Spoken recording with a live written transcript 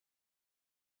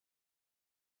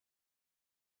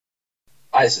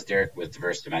Hi, this is Derek with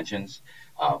Diverse Dimensions.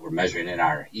 We're measuring in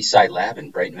our East Side lab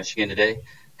in Brighton, Michigan today.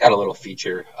 Got a little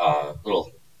feature,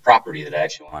 little property that I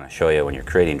actually want to show you when you're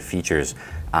creating features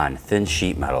on thin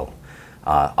sheet metal.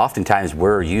 Oftentimes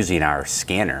we're using our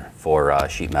scanner for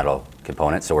sheet metal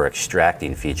components, so we're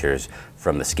extracting features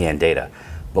from the scan data.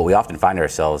 But we often find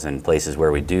ourselves in places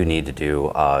where we do need to do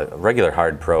a regular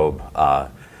hard probe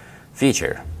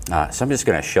feature. So I'm just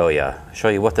going to show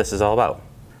you what this is all about.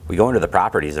 We go into the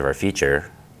properties of our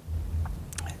feature,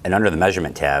 and under the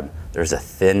measurement tab, there's a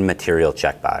thin material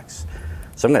checkbox.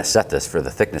 So I'm going to set this for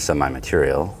the thickness of my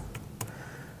material.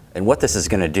 And what this is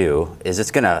going to do is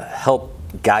it's going to help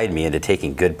guide me into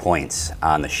taking good points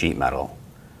on the sheet metal.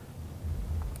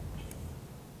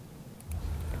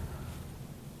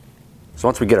 So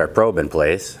once we get our probe in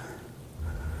place,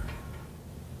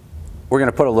 we're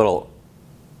going to put a little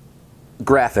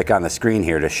graphic on the screen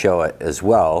here to show it as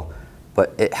well,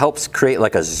 but it helps create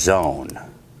like a zone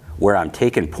where I'm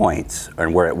taking points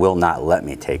and where it will not let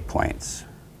me take points.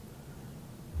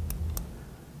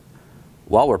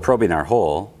 While we're probing our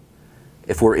hole,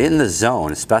 if we're in the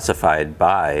zone specified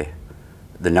by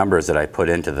the numbers that I put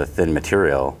into the thin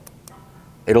material,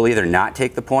 it'll either not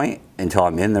take the point until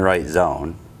I'm in the right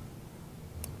zone.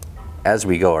 As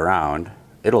we go around,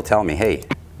 it'll tell me, hey,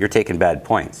 you're taking bad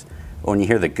points. When you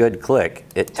hear the good click,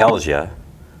 it tells you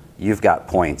you've got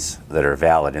points that are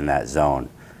valid in that zone.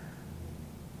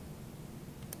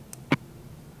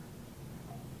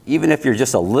 Even if you're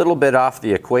just a little bit off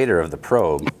the equator of the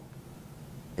probe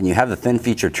and you have the thin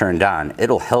feature turned on,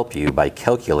 it'll help you by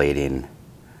calculating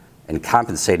and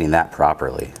compensating that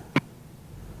properly.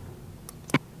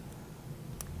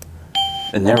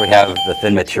 And there we have the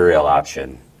thin material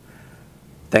option.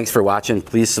 Thanks for watching.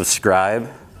 Please subscribe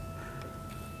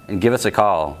and give us a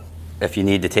call if you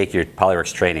need to take your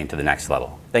PolyWorks training to the next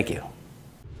level. Thank you.